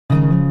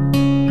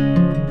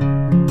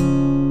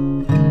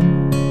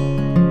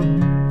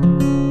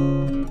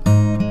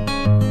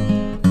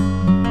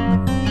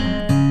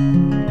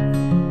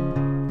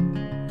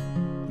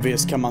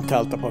visst kan man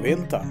tälta på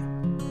vintern.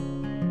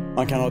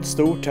 Man kan ha ett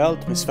stort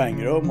tält med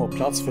svängrum och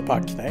plats för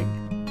packning.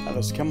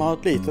 Eller så kan man ha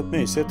ett litet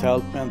mysigt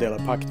tält med en del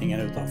av packningen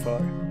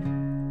utanför.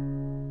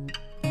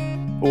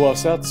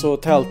 Oavsett så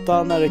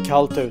tälta när det är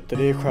kallt ute,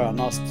 det är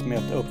skönast med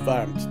ett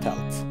uppvärmt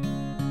tält.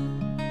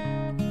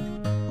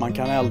 Man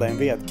kan elda en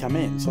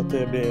vedkamin så att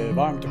det blir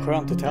varmt och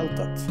skönt i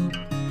tältet.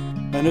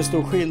 Men hur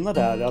stor skillnad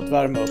är det att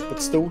värma upp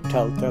ett stort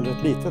tält eller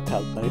ett litet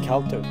tält när det är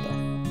kallt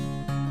ute?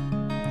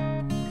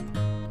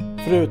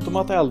 Förutom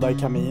att elda i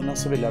kaminen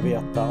så vill jag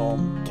veta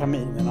om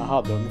kaminerna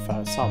hade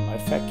ungefär samma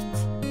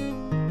effekt.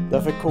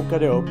 Därför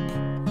kokade jag upp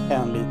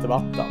 1 liter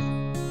vatten.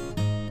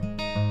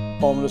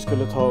 Om det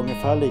skulle ta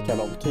ungefär lika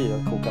lång tid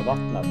att koka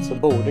vattnet så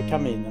borde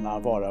kaminerna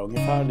vara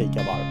ungefär lika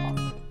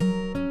varma.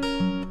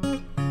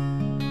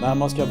 När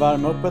man ska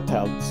värma upp ett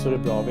tält så är det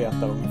bra att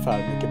veta ungefär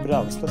hur mycket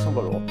bränsle som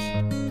går åt.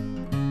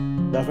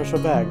 Därför så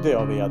vägde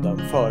jag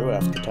veden före och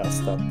efter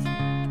testet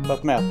för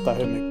att mäta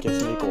hur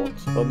mycket som gick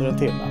åt under en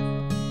timme.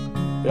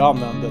 Jag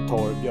använde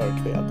torr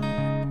björkved.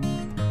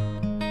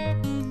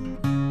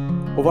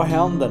 Och vad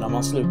händer när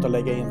man slutar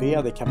lägga in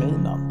ved i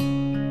kaminen?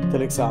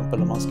 Till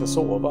exempel om man ska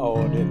sova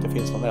och det inte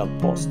finns någon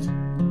eldpost.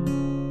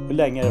 Hur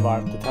länge är det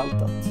varmt i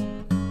tältet?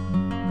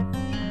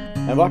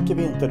 En vacker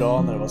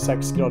vinterdag när det var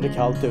 6 grader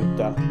kallt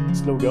ute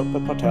slog jag upp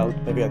ett par tält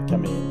med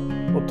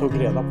vedkamin och tog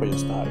reda på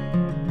just det här.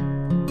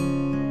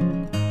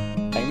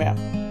 Häng med!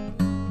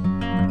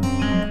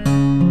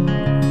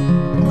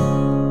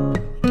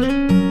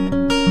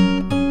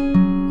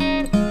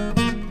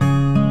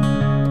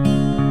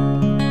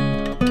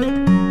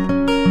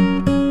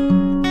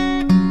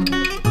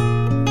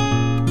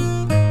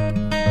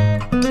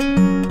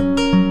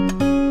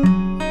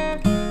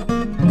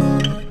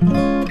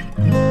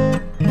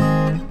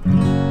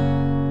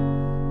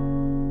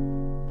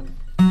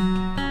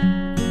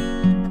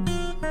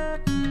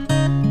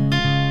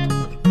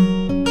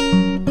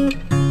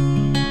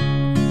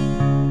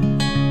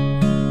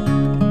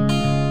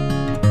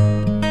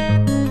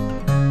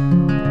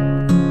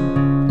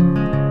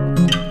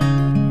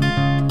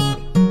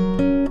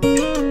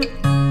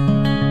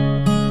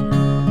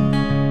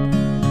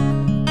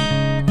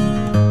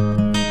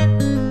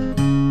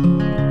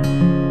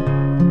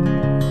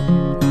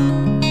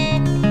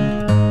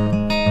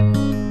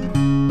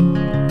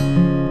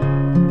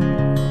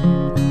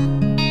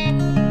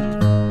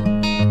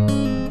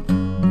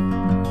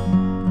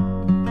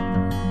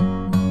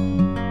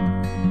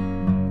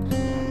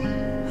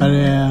 Här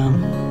är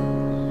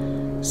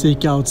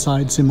Seek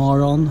Outside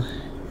Cimarron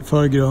i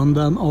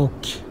förgrunden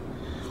och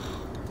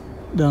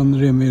den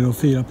rymmer då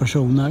 4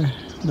 personer.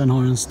 Den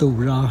har den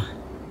stora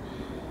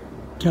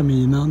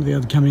kaminen,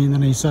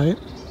 vedkaminen i sig.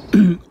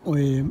 Och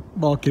i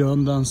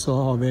bakgrunden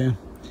så har vi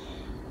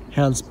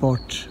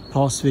Helsport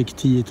Pasvik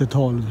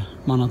 10-12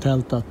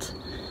 mannatältet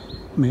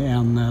med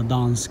en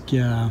dansk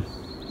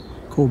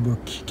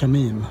Kobuk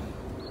kamin.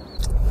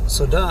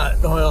 Så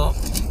där har jag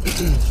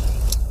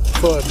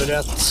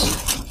förberett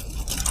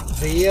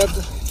ved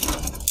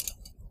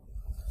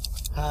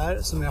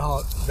här som jag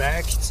har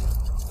vägt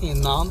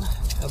innan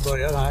jag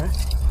börjar här.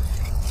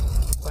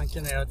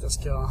 Tanken är att jag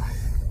ska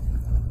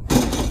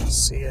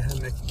se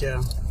hur mycket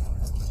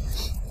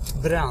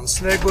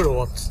bränsle går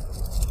åt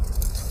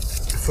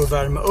för att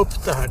värma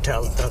upp det här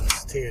tältet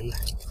till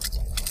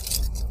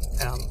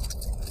en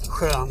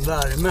skön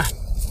värme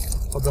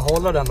och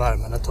behålla den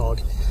värmen ett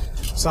tag.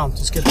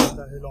 Samtidigt ska jag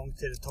titta hur lång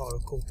tid det tar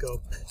att koka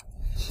upp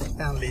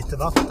 1 liter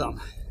vatten.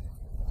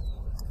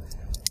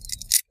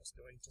 Det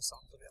ska vara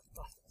intressant att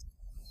veta.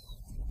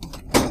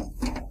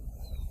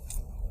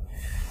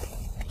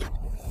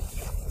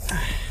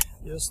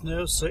 Just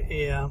nu så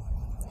är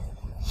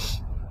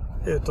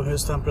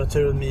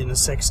utomhustemperaturen minus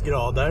 6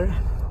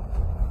 grader.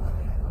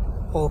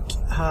 Och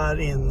här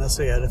inne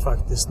så är det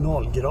faktiskt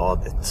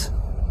 0-gradigt.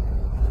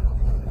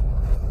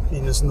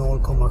 Minus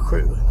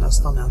 0,7,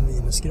 nästan 1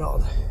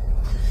 minusgrad.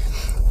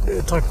 Det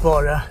är tack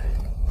vare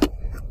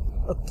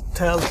att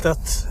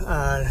tältet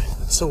är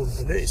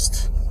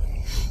solbelyst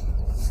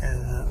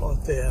och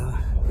att det är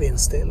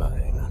vindstilla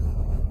här inne.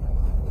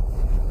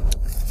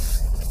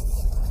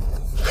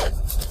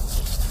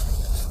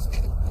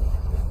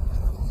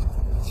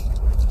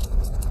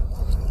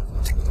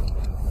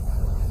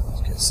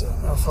 Ska se om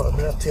jag har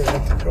förberett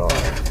tillräckligt bra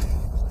här.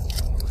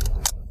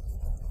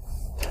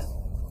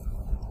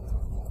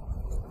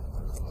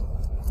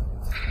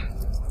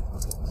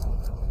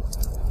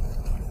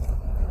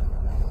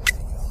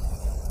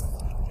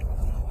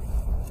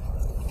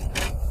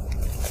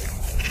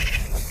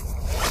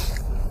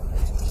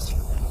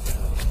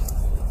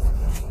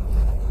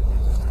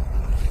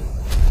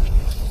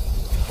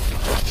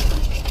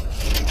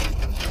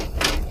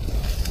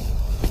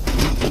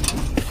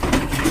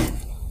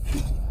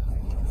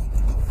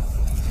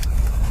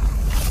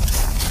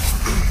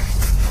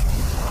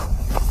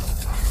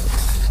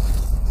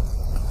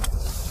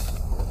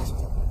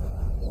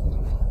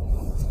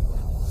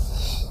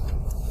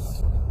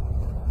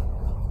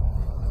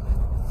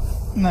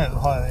 Nu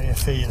har jag ju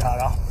 4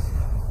 här.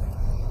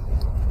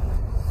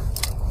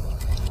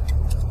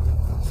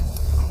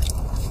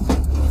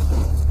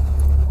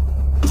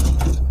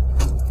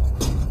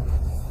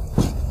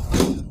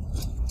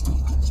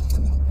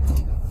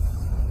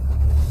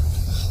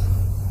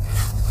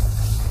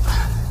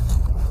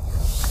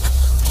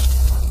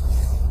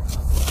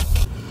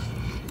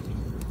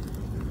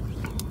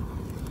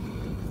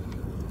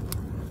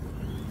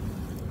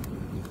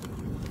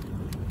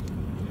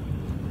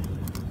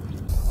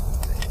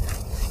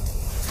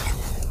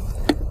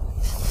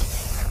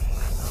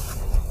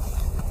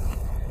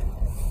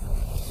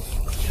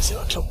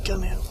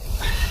 klockan är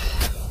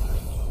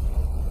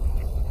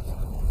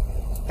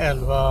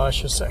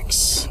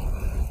 11:26.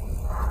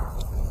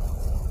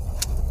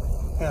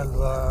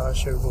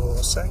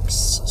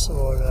 11:26 så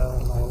var det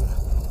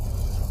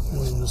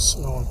minus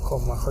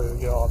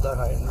 0,7 grader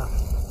här inne.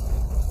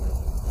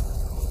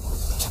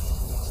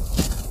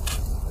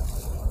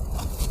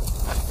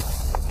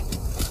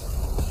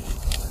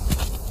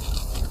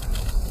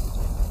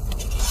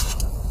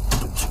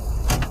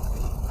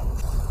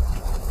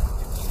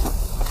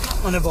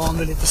 Man är van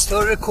vid lite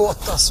större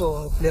kåta så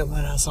upplever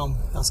man det här som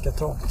ganska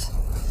trångt.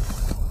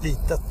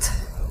 Litet.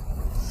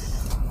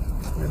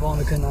 Man är van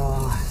att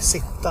kunna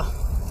sitta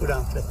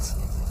ordentligt.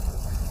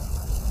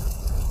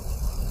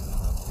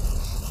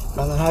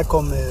 Men den här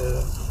kommer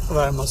ju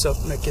värmas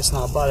upp mycket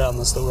snabbare än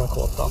den stora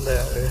kåtan. Det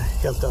är jag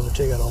helt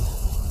övertygad om.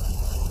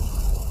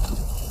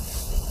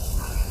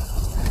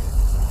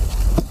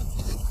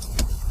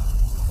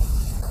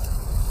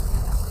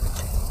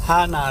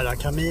 Här nära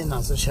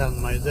kaminen så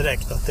känner man ju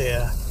direkt att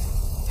det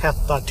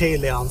hettar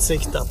till i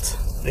ansiktet.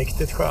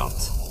 Riktigt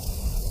skönt.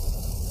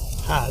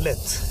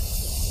 Härligt.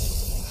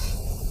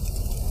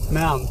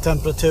 Men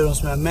temperaturen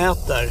som jag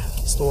mäter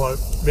står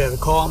bredvid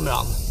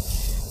kameran.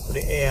 Och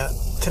det är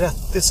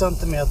 30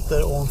 cm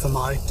ovanför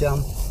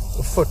marken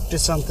och 40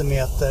 cm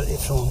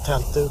ifrån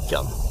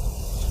tältduken.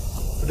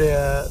 Och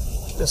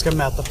det ska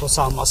mäta på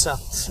samma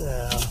sätt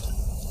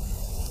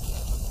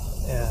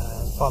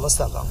på alla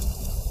ställen.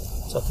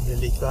 Så att det blir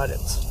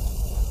likvärdigt.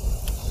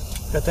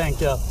 Jag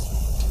tänker att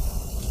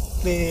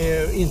det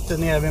är inte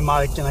nere vid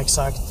marken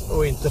exakt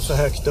och inte för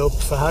högt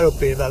upp. För här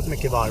uppe är det väldigt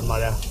mycket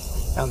varmare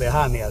än det är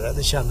här nere.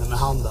 Det känner med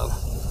handen.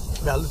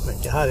 Väldigt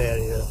mycket. Här är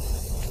det ju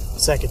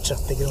säkert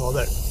 30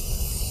 grader.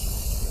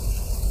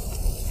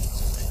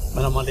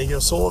 Men om man ligger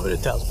och sover i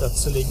tältet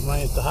så ligger man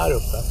ju inte här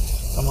uppe.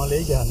 När man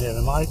ligger här nere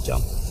vid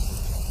marken.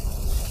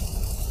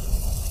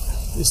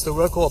 I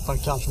stora kåtan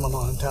kanske man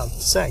har en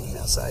tältsäng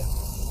med sig.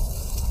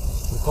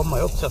 Då kommer man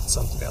upp 30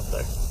 cm.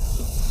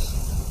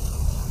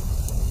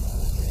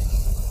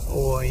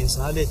 Och i en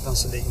sån här liten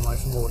så ligger man ju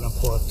förmodligen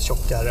på ett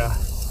tjockare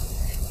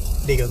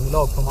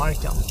liggunderlag på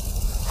marken.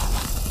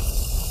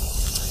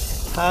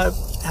 Här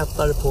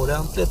hettar det på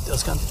ordentligt. Jag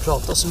ska inte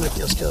prata så mycket.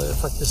 Jag ska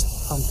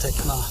faktiskt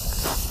anteckna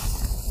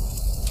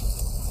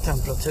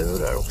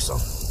temperaturer också.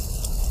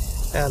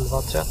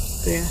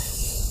 11:30.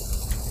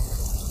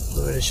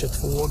 Då är det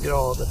 22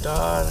 grader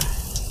där.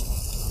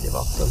 I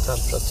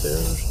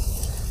vattentemperatur.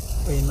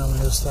 Och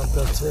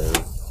inomhustemperatur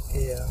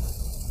är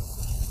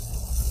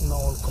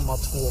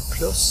 0,2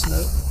 plus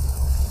nu.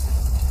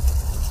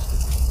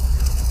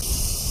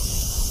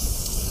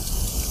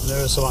 Nu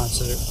är det så varmt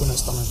så det går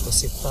nästan inte att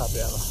sitta här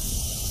bredvid.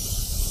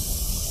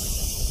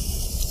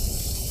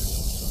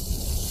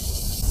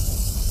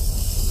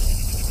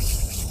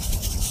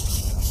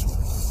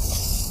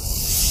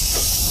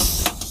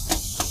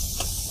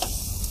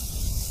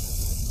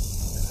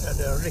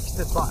 Det är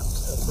riktigt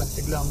varmt. Jag får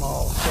inte glömma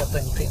att sätta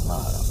in pinnar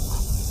här.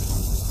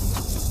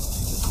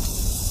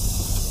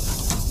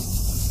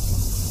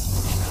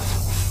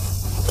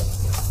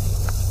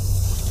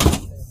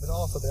 Det är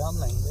bra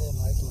förbränning, det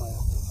märker man ju.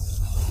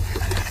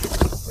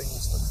 Jag får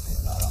ingen större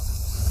pinnar här.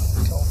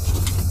 Klart.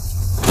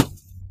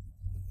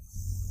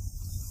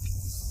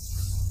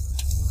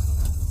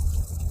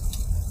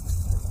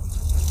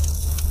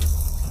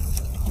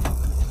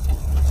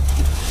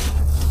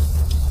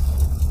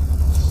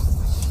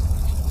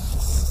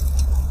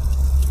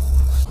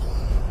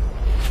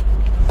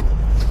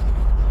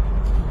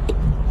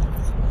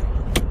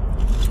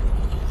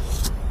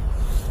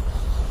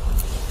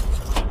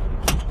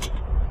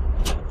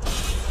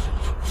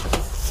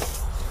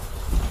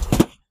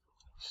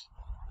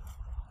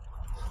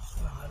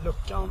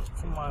 Luckan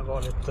får man vara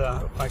lite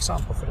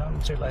uppmärksam på för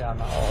den trillar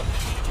gärna av.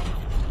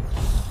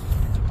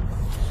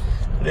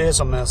 Det är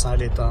som en sån här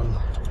liten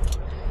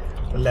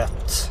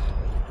lätt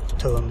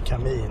tunn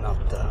kamin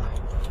att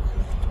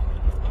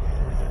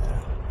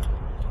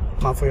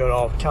man får göra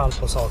avkall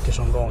på saker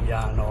som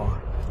gångjärn och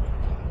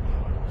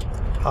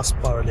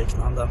haspar och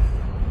liknande.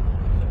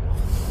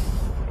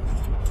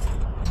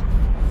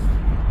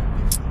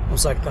 Som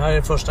sagt, det här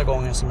är första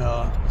gången som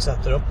jag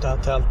sätter upp det här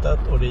tältet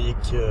och det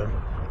gick ju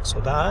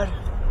sådär.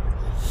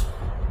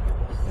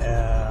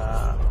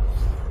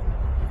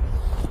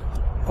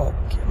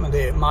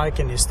 Men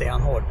marken är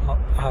stenhård.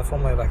 Här får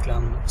man ju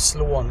verkligen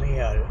slå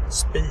ner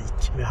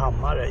spik med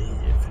hammare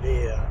i, för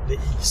det är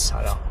is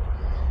här.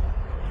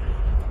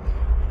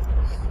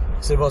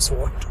 Så det var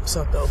svårt att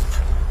sätta upp.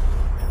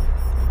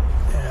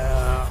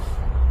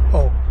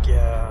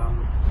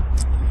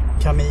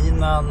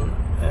 Kaminen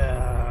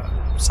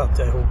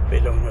satte jag ihop i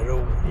lugn och ro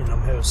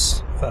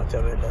inomhus för att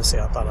jag ville se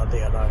att alla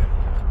delar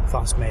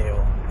fanns med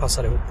och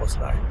passade ihop och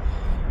sådär.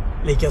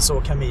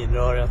 Likaså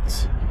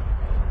kaminröret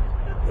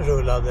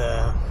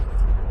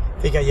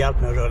fick jag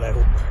hjälp med att rulla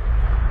ihop.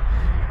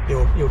 Det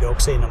gjorde jag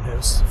också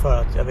inomhus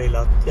för att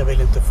jag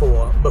ville inte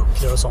få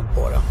bucklor och sånt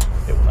på det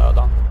i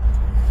onödan.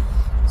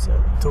 Så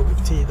det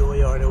tog tid att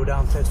göra det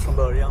ordentligt från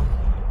början.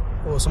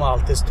 Och som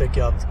alltid så tycker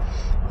jag att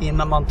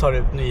innan man tar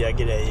ut nya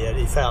grejer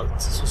i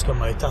fält så ska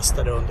man ju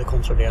testa det under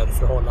kontrollerade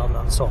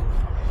förhållanden, som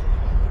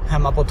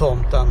hemma på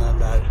tomten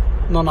eller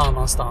någon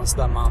annanstans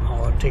där man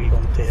har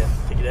tillgång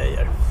till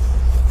grejer.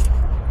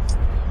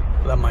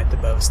 Där man inte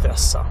behöver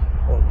stressa,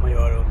 och man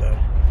gör det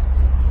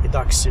i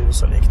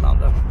dagsljus och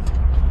liknande.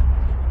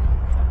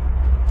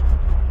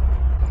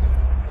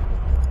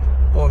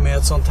 Och med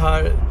ett sånt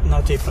här, den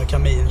här typen av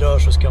kaminrör,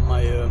 så ska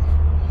man ju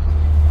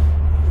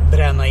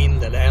bränna in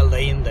det eller elda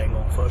in det en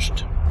gång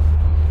först.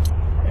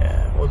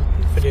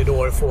 För det är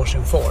då det får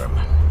sin form.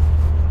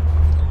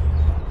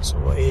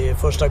 Så i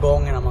första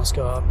gången när man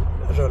ska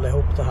rulla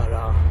ihop det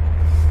här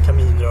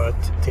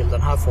kaminröret till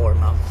den här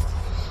formen,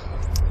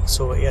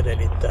 så är det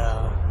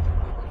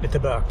lite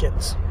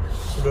bökigt.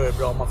 Så då är det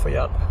bra om man får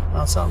hjälp.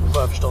 Men sen,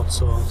 vad jag förstått,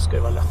 så ska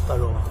det vara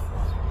lättare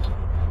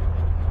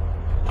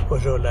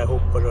att rulla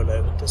ihop och rulla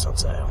ut det, så att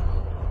säga.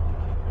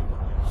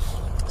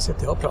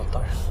 Sitter jag och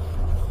pratar.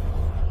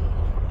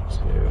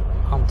 Ska ju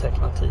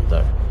anteckna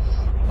tider.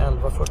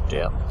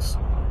 11:41.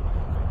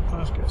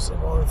 Nu ska vi se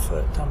vad det är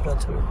för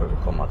temperatur.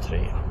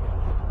 7,3.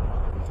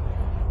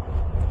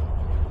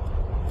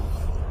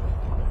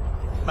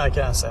 Men jag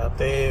kan säga att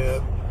det är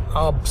ju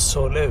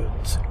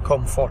absolut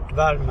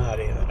komfortvärme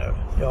här inne nu.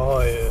 Jag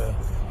har ju...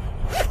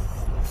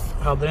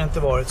 Hade det inte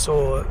varit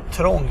så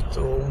trångt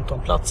och ont om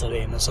plats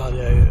här inne, så hade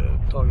jag ju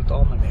tagit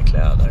av mig mer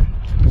kläder.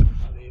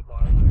 Det är ju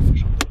bara därför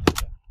som det är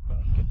lite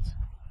bökigt.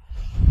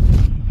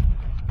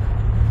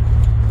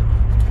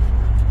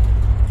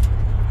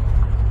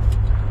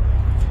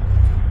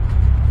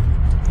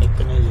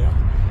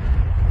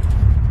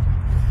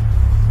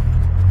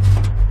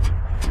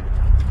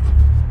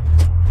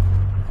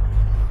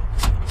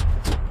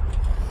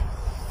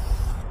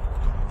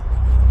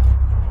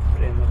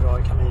 Brinner bra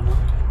i kaminen.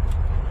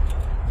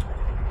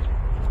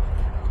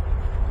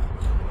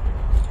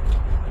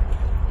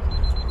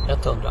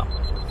 $100.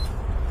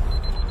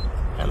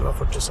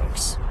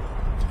 11:46.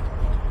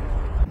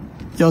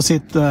 Jag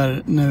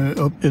sitter nu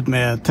ut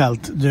med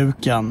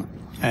tältduken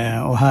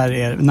och här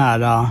är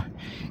nära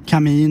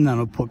kaminen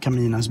och på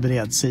kaminens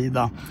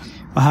bredsida.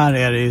 Och här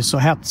är det ju så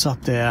hett så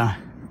att det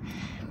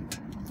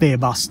är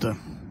bastu.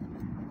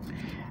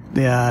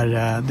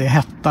 Det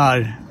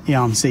hettar i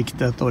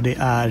ansiktet och det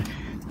är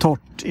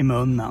torrt i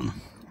munnen.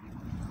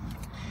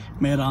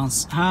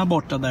 Medans här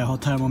borta där jag har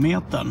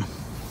termometern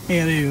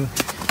är det ju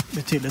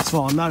betydligt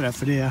svalare,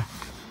 för det är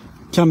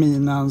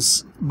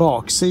kaminens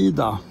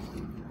baksida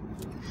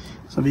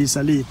som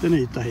visar liten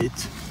yta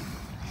hit.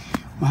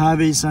 Och här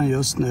visar den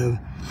just nu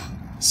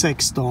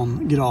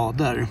 16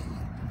 grader.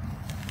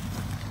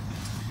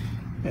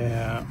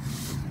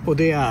 Och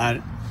det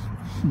är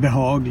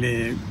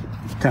behaglig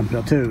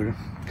temperatur.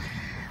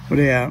 Och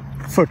det är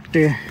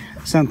 40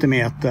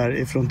 centimeter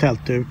ifrån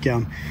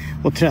tältduken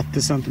och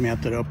 30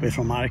 centimeter upp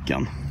ifrån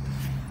marken.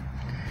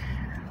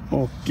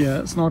 Och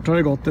snart har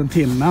det gått en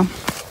timme.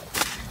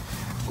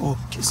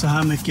 Och så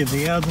här mycket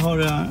ved har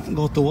det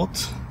gått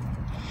åt.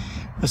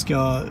 Jag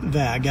ska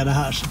väga det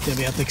här så att jag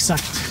vet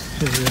exakt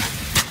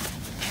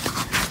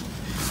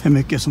hur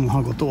mycket som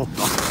har gått åt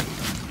då.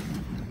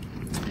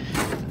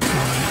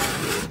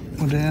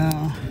 Och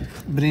det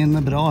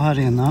brinner bra här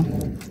inne.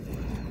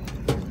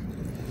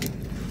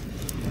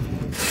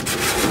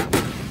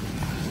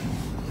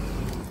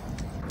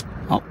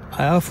 Ja,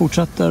 jag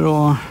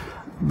fortsätter att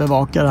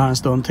bevaka det här en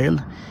stund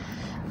till.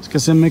 Ska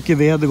se hur mycket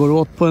ved det går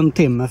åt på en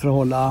timme för att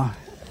hålla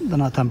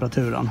den här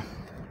temperaturen.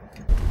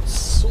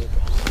 Så,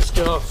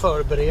 ska jag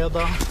förbereda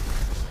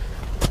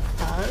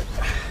här.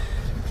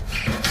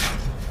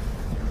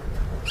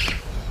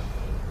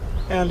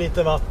 1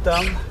 liter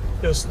vatten.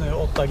 Just nu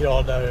 8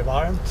 grader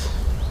varmt.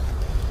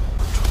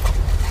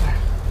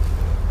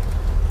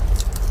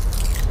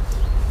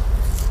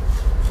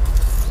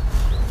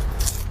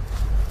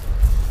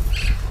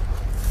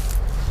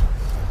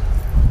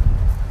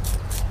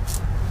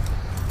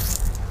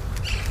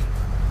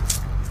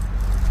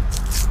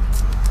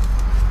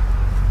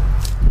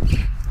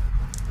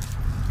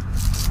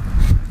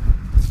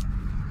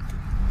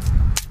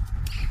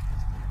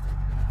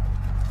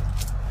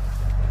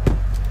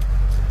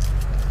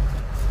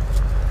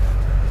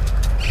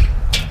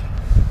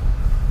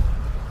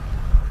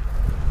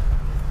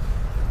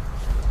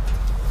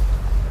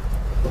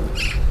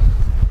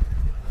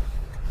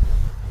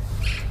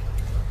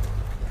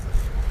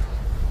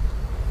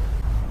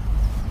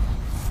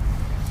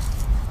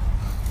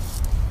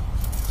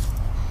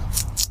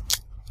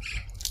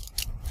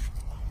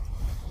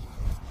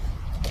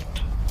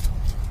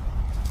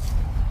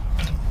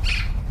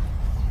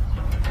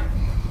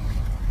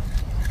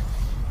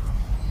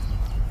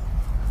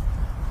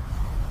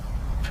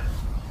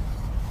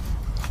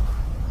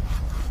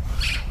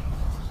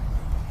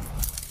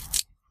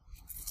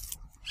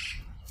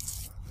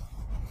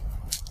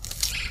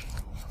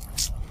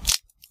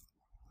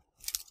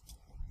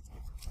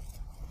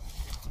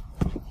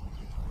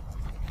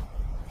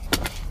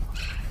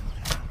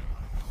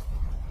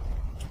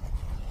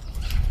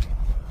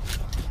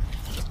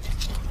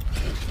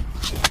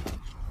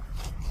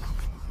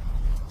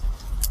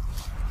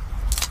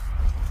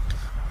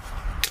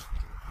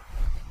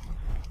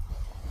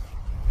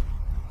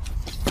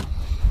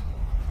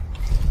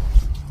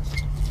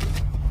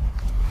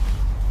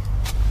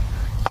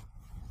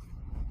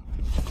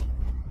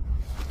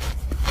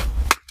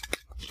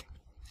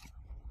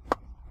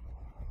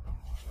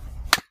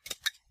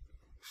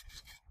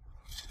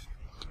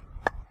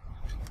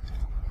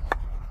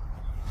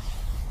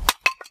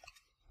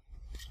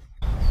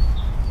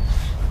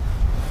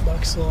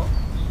 dags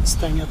att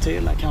stänga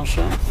till här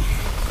kanske.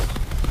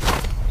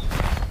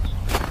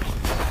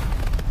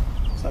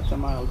 Sätter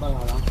man eldar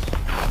här.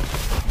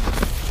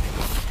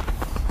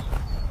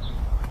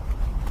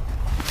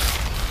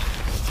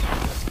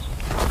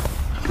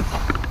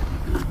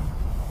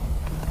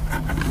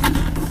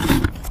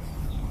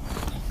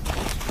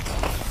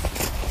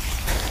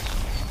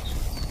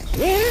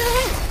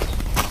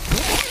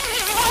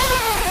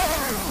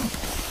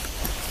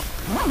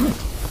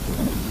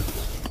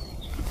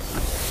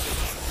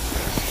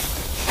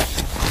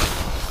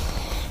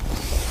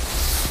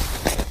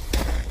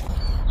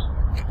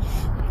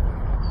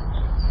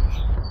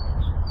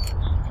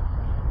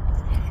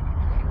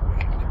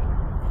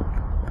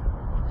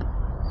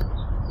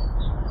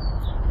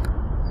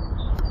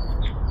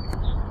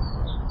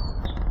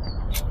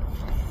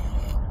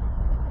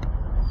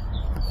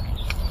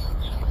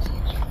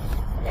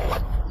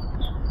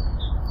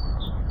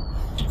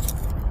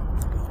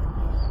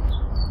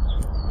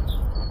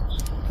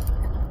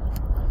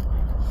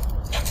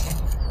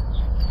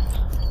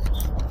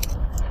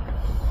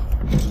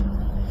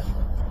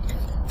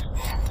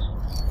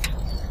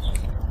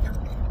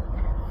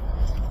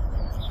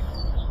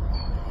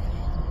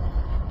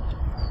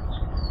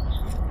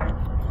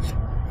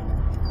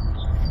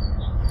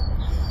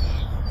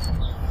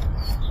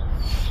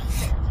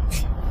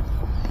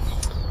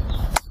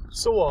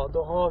 Så,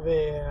 då har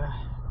vi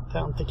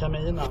tänt i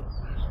kaminen.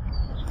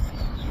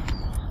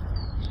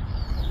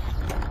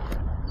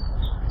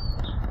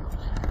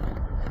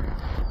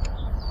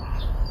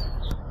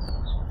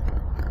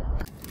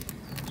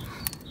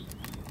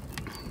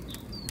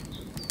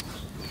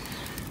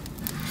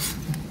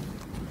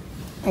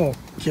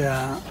 Och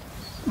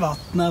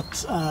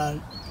vattnet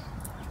är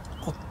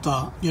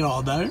 8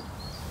 grader.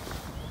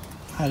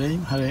 Här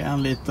är 1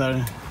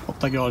 liter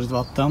 8-gradigt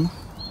vatten.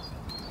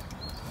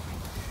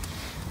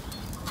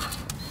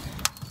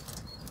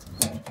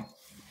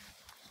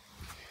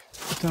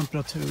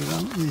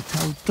 Temperaturen i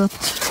tältet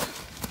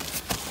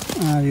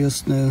är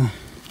just nu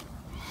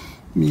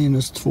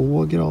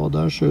 -2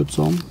 grader ser ut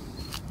som.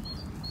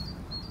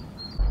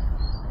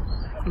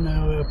 Nu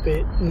är vi uppe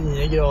i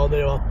 9 grader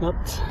i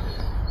vattnet.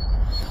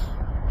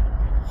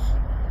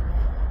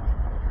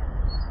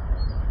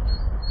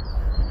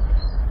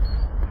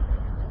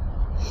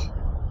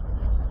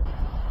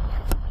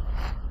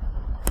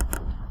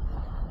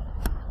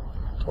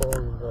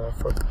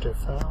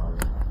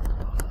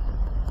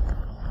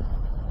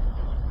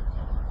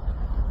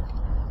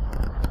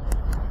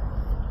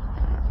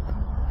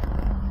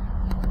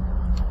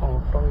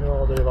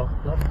 I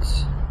vattnet.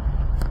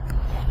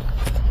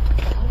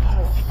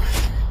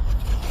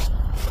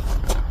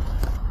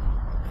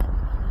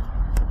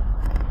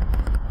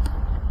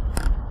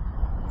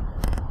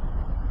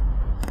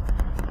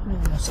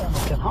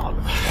 -1,5.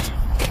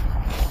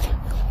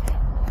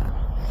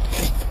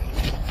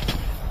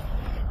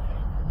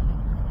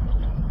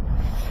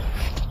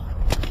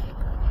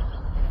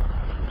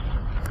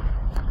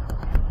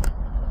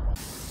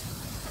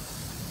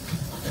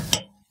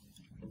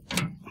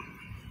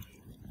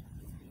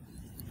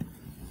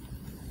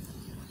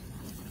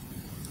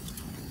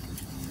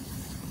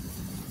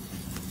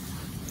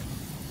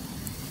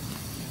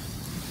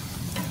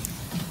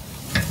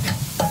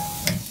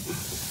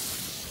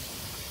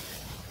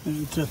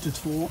 Nu är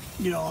 32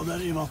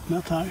 grader i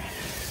vattnet här.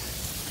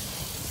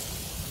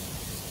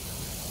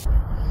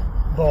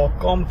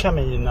 Bakom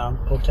kaminen,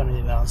 på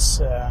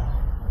kaminens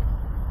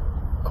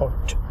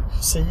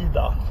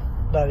kortsida,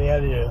 där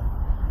är det ju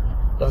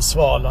den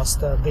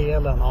svalaste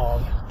delen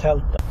av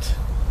tältet.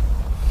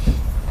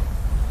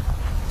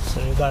 Så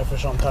det är därför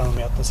som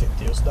termometern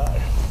sitter just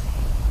där.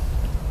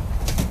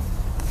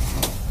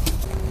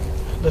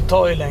 Det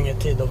tar ju längre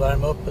tid att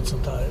värma upp ett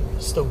sånt här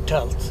stort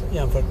tält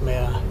jämfört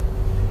med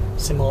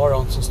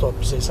Cimarron som står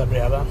precis här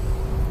bredvid.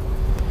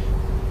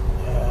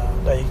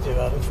 Där gick det ju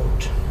väldigt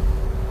fort.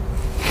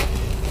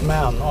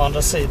 Men å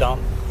andra sidan,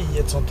 i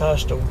ett sånt här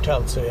stort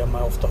tält så är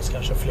man oftast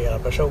kanske flera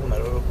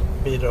personer och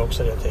bidrar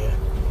också det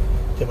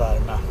till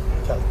värme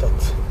i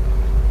tältet.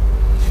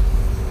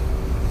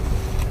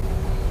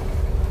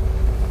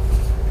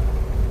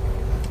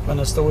 Men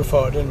en stor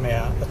fördel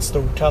med ett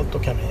stort tält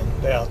och kamin,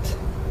 det är att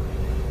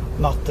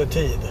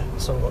nattetid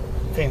så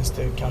finns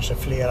det kanske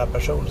flera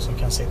personer som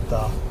kan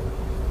sitta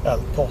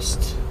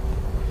eldpost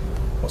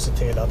och se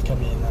till att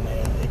kaminen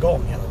är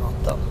igång hela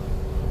natten.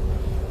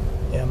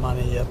 Är man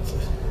i ett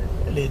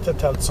litet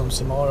tält som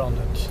Cimarron,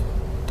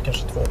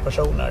 kanske 2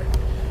 personer,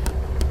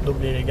 då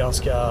blir det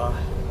ganska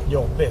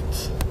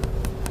jobbigt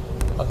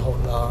att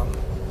hålla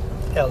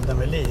elden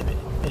vid liv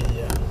i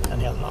en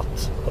hel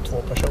natt på 2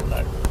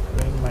 personer.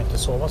 Då vill man inte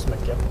sova så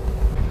mycket.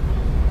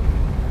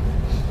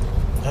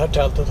 Det här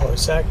tältet har ju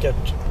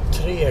säkert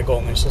 3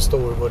 gånger så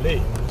stor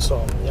volym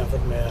som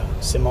jämfört med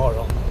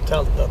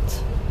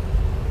Cimarron-tältet.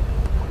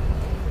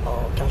 Ja,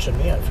 kanske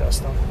mer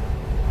förresten.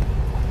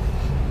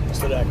 Jag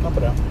måste räkna på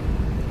det.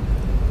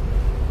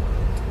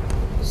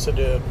 Så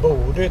det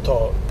borde ju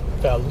ta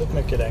väldigt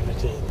mycket längre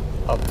tid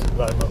att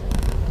värma upp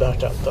det här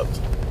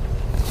tältet.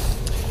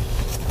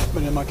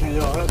 Men det man kan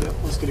göra är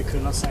att man skulle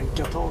kunna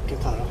sänka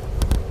taket här.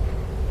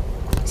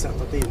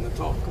 Sätta ett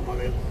innertak om man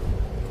vill.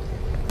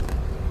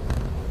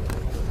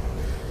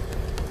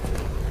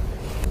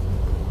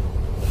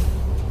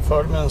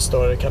 Fördel med en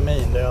större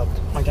kamin är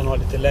att man kan ha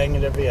lite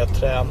längre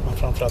vedträn men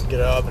framförallt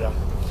grövre.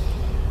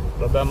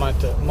 Då behöver man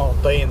inte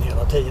mata in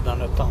hela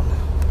tiden utan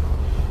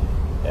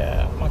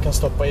man kan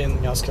stoppa in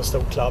ganska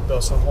stor klabbe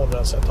och sen håller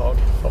den sig ett tag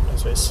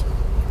förhoppningsvis.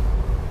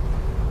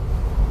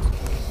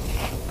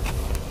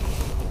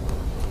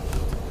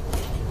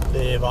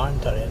 Det är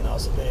varmt här inne,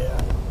 alltså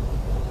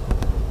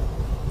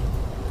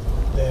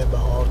det är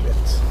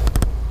behagligt.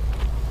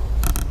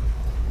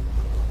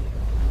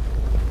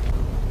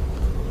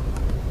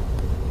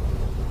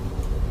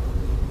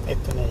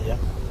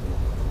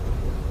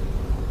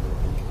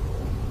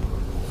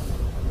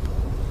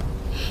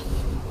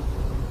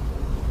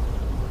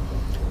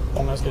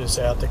 Många skulle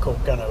säga att det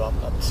kokar nu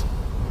vattnet.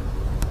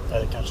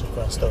 Eller kanske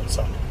för en stund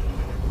sedan.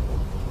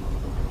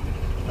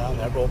 Men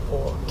jag går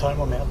på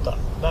termometern.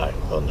 Där,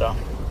 100.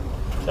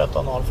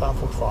 13,05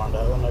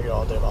 fortfarande, 100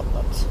 grader i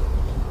vattnet.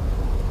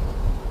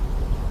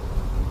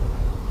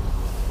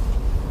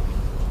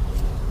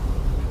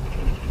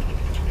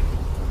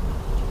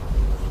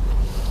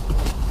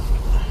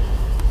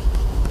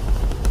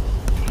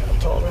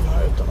 Jag tar den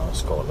här utan att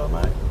skålla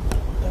mig,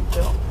 tänker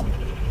jag.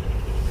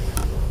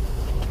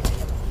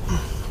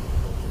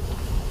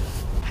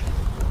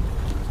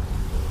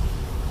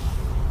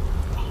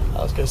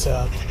 Jag skulle säga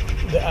att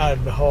det är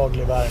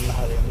behaglig värme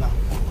här inne.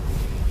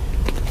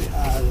 Det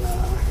är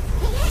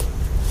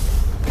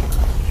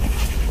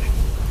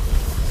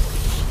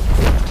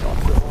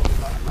klart behaglig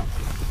värme.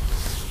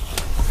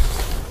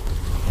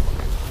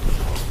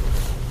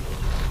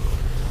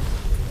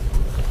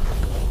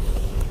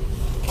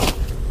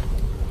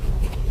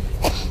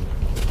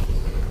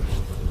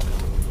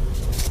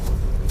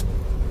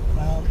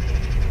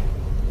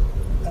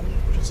 Men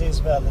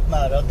precis väldigt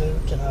nära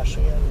duken här så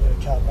är det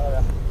ju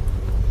kallare.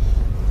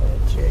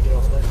 3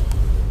 grader.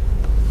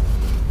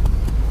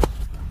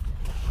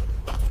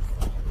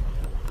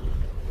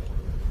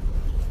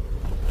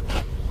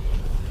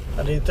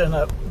 Men det är inte den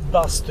här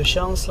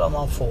bastukänslan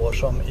man får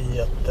som i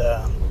ett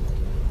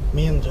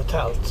mindre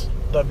tält.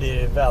 Där blir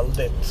det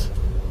väldigt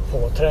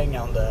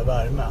påträngande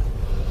värme.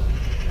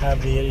 Här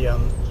blir det ju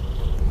en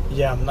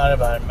jämnare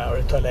värme och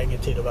det tar längre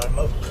tid att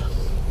värma upp.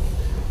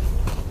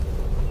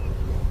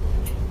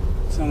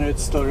 Sen är det ett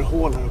större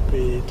hål här uppe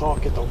i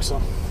taket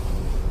också.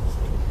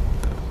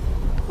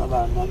 När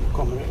värmen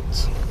kommer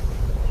ut.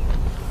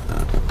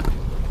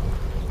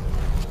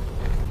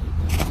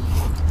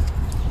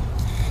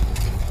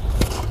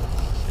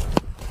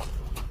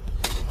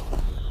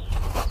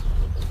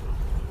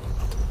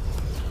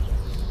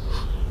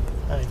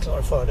 Här är en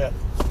klar fördel.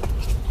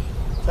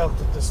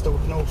 Tältet är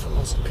stort nog för att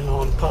man ska kunna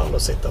ha en pall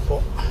att sitta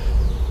på.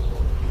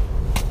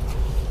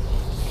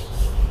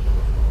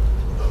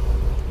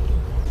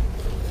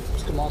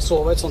 Ska man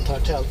sova i ett sånt här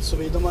tält, så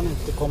vid om man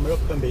inte kommer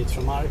upp en bit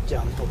från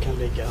marken och kan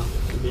ligga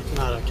en bit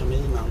nära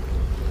kaminen,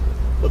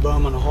 då bör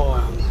man ha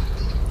en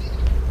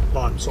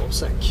varm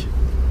sovsäck.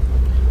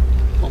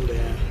 Om det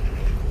är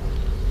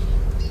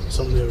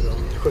som nu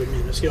då 7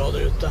 minusgrader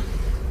ute.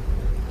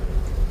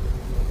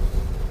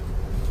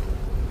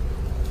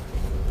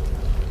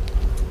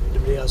 Det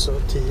blir alltså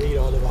 10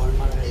 grader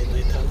varmare inne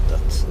i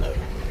tältet nu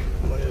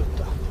än vad det är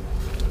ute.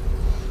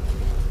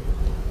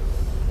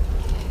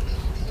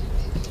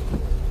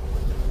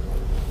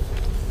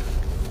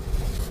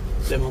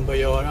 Det man bör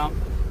göra,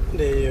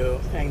 det är ju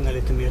att ägna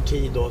lite mer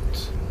tid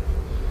åt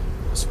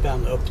att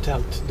spänna upp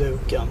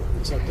tältduken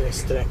så att det är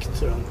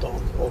sträckt runt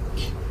om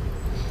och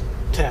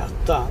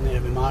täta nere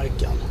vid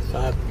marken. För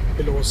här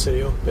blåser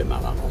det upp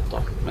emellanåt då,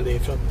 men det är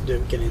för att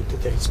duken inte är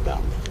tillräckligt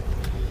spänd.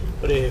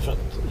 Och det är för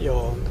att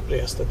jag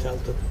reste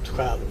tältet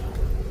själv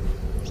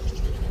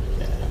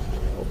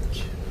och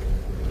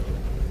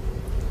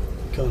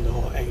kunde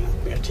ha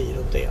ägnat mer tid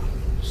åt det,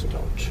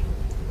 såklart.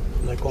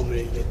 Där kommer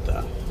det in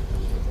lite.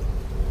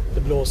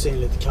 Det blåser in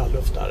lite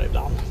kallluft där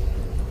ibland.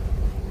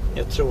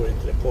 Jag tror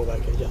inte det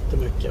påverkar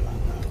jättemycket, men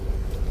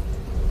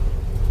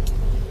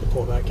det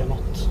påverkar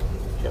något,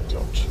 helt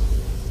klart.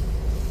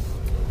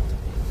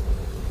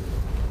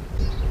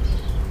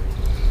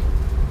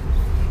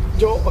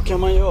 Ja, vad kan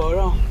man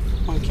göra?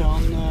 Man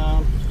kan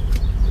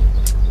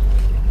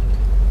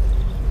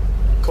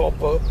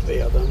kapa upp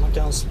veden. Man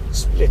kan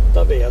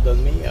splitta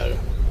veden mer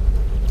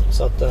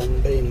så att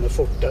den brinner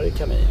fortare i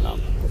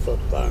kaminen och få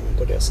upp värmen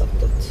på det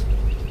sättet.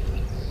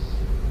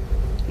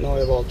 Nu har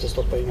jag valt att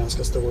stoppa in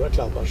ganska stora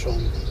klabbar som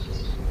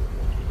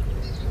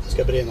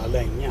ska brinna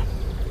länge.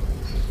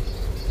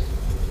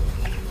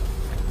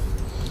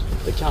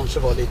 Det kanske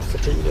var lite för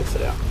tidigt för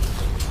det.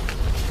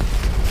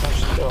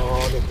 Kanske ska ha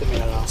lite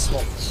mera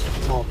smått,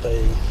 mata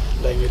i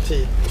längre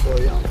tid i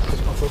början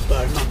så man får upp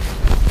värmen.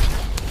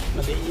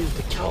 Men det är ju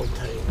inte kallt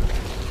här inne.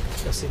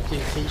 Jag sitter i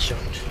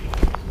t-shirt.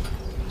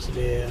 Så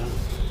det är...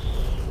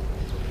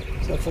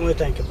 Sen får man ju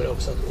tänka på det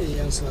också, att i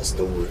en sån här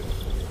stor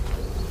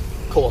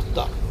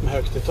kåta med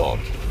högt i tak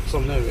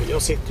som nu,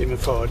 jag sitter ju med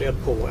fördel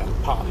på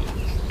en pall.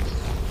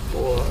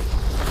 Och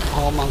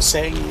har man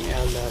säng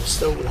eller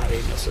stol här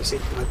inne så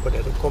sitter man på det.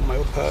 Då kommer man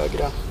upp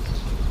högre.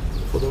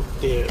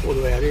 Och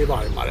då är det ju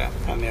varmare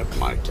än nere på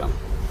marken.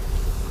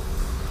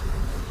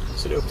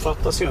 Så det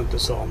uppfattas ju inte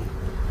som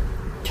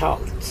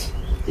kallt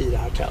i det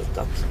här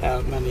tältet.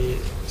 Men i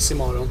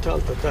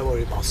Cimarron-tältet där var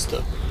det ju bastu.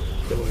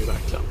 Det var ju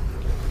verkligen.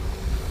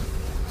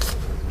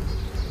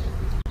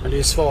 Men det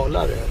är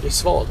svalare, det är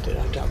svalt i det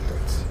här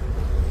tältet.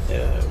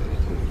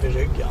 Vid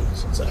ryggen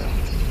så att säga.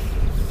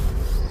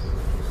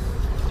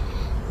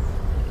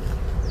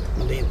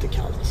 Men det är inte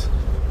kallt.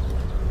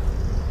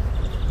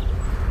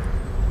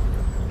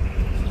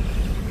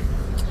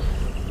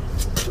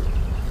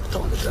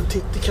 Ta en liten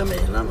titt i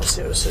kaminen och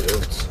se hur det ser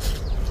ut.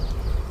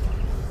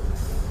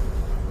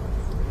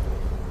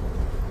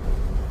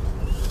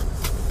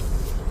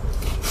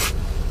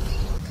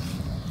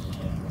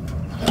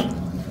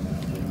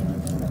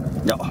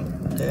 Ja,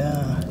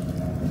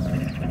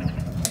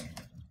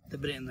 det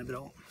brinner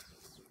bra.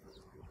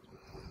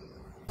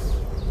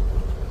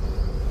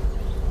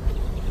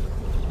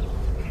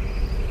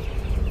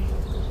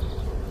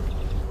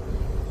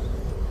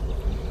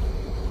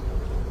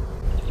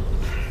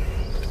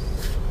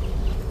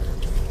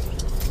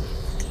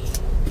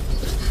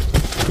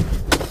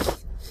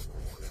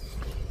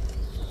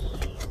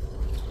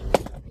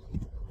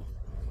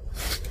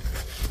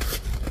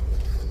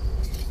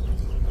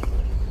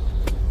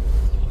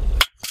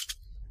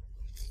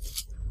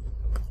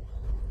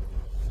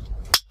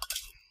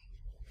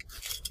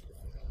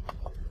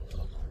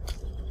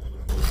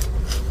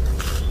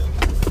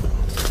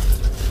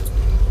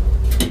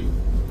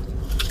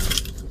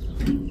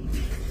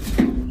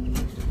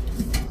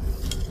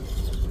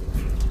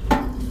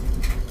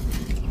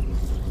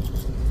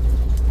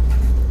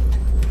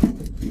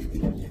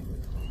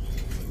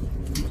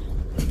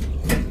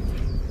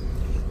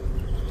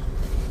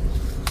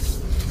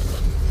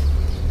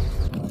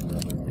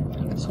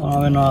 Så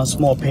har vi några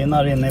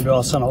småpinnar inne i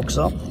brasan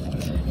också.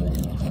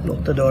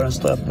 Låter dörren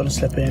stå öppen och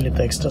släpper in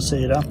lite extra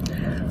syra.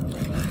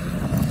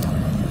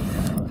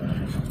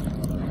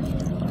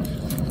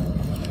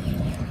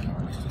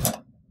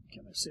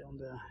 Kan vi se om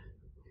det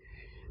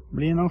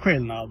blir någon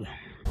skillnad.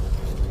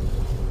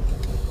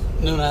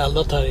 Nu när jag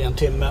eldat här i en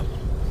timme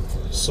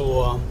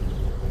så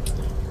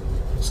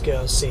ska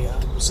jag se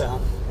sen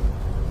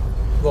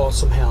vad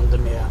som händer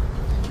med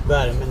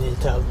värmen i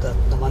tältet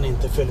när man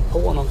inte fyller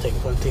på någonting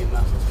på en timme.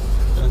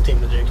 Eller en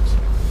timme drygt.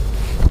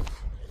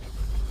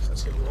 Så jag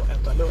ska gå och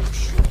äta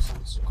lunch och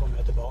sen så kommer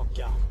jag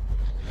tillbaka.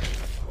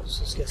 Och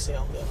så ska jag se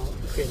om det är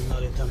någon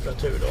skillnad i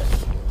temperatur då.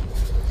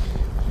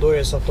 Då är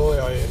det så att då har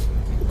jag ju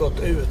gått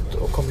ut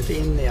och kommit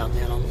in igen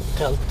genom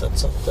tältet.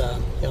 Så att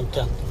jag har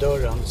tänt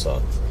dörren så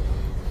att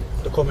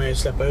då kommer jag ju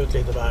släppa ut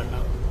lite värme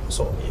och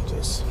så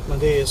givetvis. Men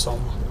det är ju som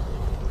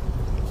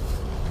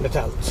med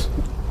tält.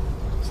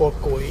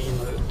 Folk går ju in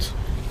och ut.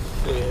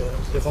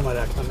 Det får man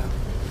räkna med.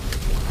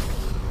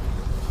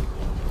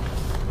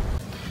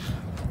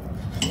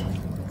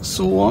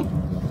 Så,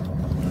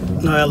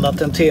 nu har jag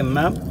eldat en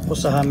timme och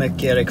så här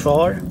mycket är det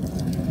kvar.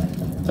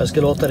 Jag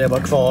ska låta det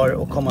vara kvar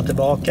och komma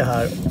tillbaka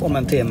här om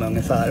en timme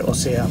ungefär och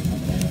se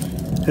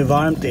hur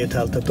varmt det är i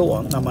tältet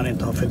då när man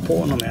inte har fyllt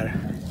på något mer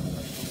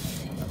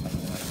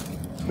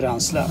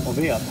bränsle och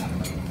ved.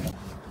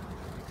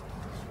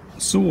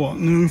 Så,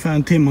 nu är ungefär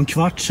en timme och en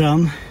kvart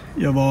sedan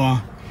jag var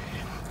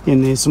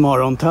inne i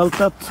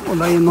Cimarron-tältet och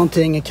la in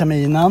någonting i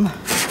kaminen.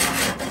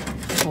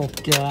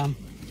 Och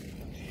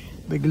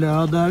det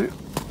glöder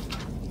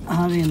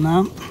här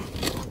inne.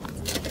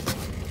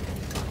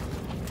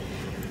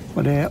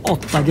 Och det är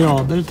 8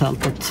 grader i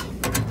tältet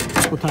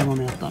på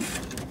termometern.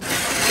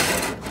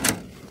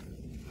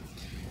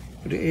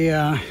 Och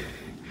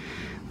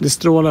det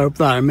strålar upp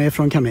värme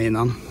från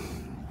kaminen.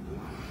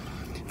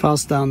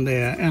 Fastän det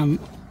är en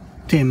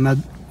timme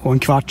och en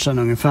kvart sedan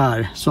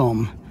ungefär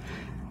som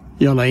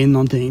jag la in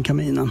någonting i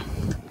kaminen.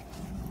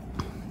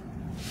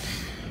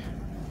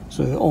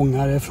 Så det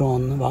ångar det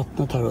från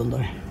vattnet här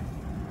under.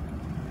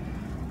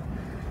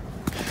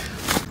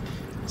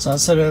 Så här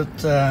ser det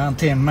ut en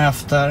timme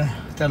efter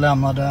att jag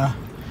lämnade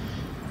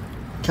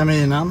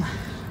kaminen.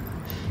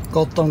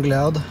 Gott om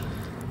glöd.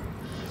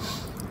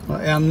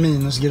 Och 1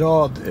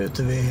 minusgrad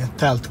ute vid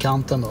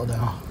tältkanten då, det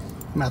är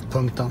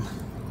mätpunkten.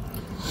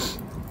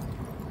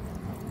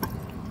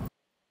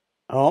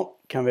 Ja,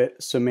 kan vi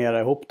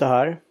summera ihop det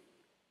här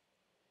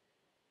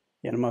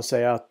genom att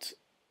säga att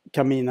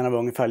kaminerna var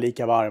ungefär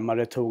lika varma,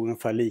 det tog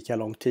ungefär lika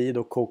lång tid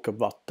att koka upp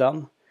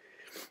vatten.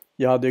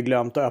 Jag hade ju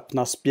glömt att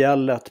öppna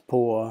spjället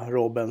på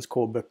Robens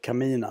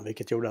Kobuk-kaminen,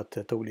 vilket gjorde att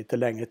det tog lite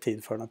längre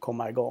tid för den att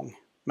komma igång.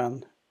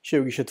 Men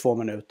 20-22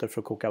 minuter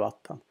för att koka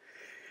vatten.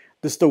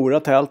 Det stora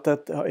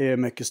tältet är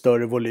mycket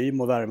större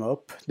volym att värma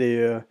upp. Det är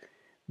ju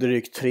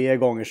drygt 3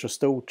 gånger så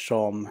stort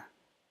som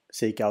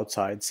Seek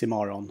Outside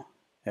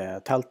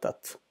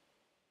Cimarron-tältet.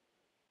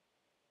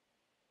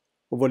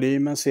 Och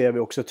volymen ser vi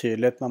också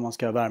tydligt när man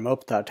ska värma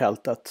upp det här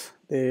tältet.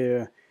 Det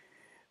är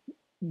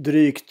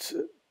drygt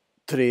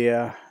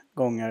 3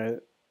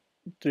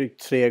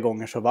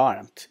 gånger så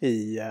varmt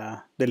i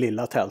det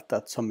lilla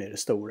tältet som är det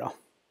stora.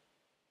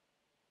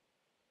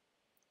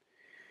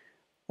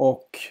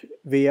 Och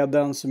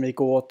veden som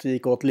gick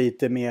åt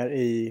lite mer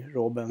i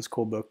Robens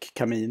Kobuk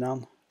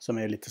kaminen som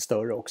är lite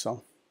större också.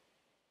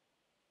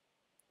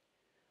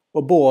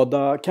 Och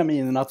båda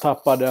kaminerna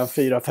tappade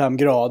 4-5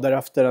 grader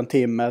efter 1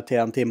 timme till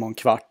 1 timme och en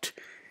kvart.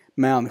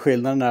 Men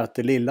skillnaden är att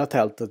det lilla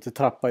tältet det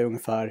tappar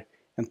ungefär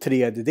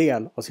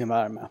 1/3 av sin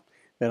värme.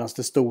 Medan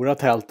det stora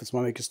tältet som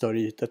har mycket större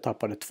ytor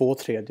tappade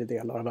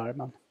 2/3 av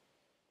värmen.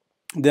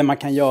 Det man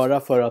kan göra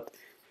för att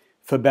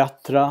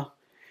förbättra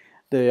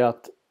det är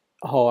att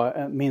ha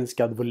en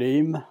minskad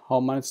volym.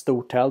 Har man ett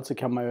stort tält så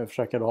kan man ju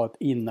försöka ha ett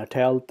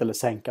innertält eller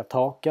sänka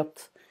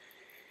taket.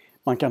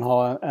 Man kan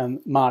ha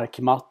en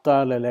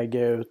markmatta eller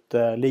lägga ut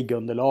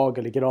liggunderlag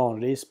eller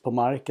granris på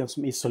marken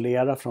som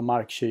isolerar från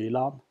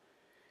markkylan.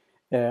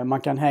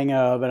 Man kan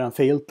hänga över en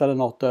filt eller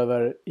något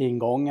över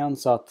ingången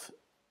så att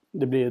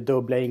det blir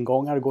dubbla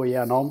ingångar att gå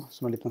igenom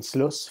som en liten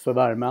sluss för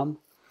värmen.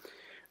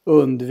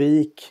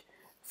 Undvik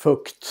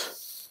fukt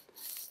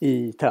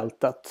i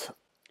tältet.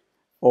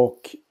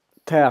 Och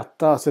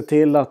se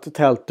till att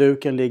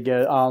tältduken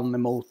ligger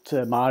an mot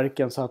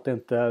marken så att det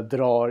inte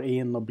drar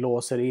in och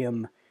blåser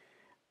in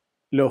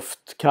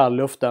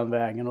kallluft den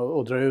vägen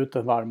och drar ut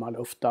den varma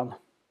luften.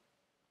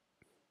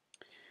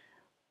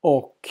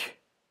 Och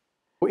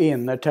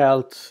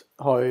innertält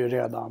har jag ju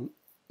redan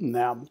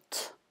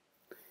nämnt.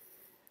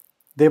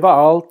 Det var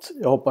allt.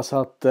 Jag hoppas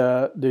att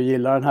du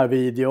gillar den här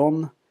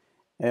videon.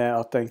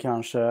 Att den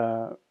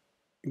kanske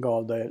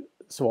gav dig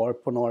svar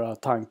på några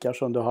tankar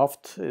som du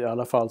haft. I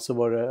alla fall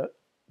så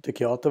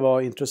tycker jag att det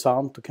var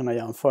intressant att kunna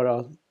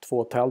jämföra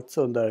 2 tält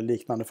under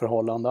liknande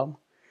förhållanden.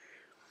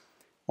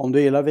 Om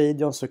du gillar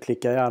videon så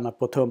klicka gärna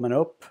på tummen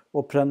upp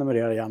och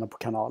prenumerera gärna på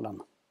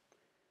kanalen.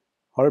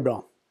 Ha det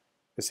bra.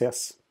 Vi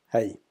ses.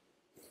 Hej!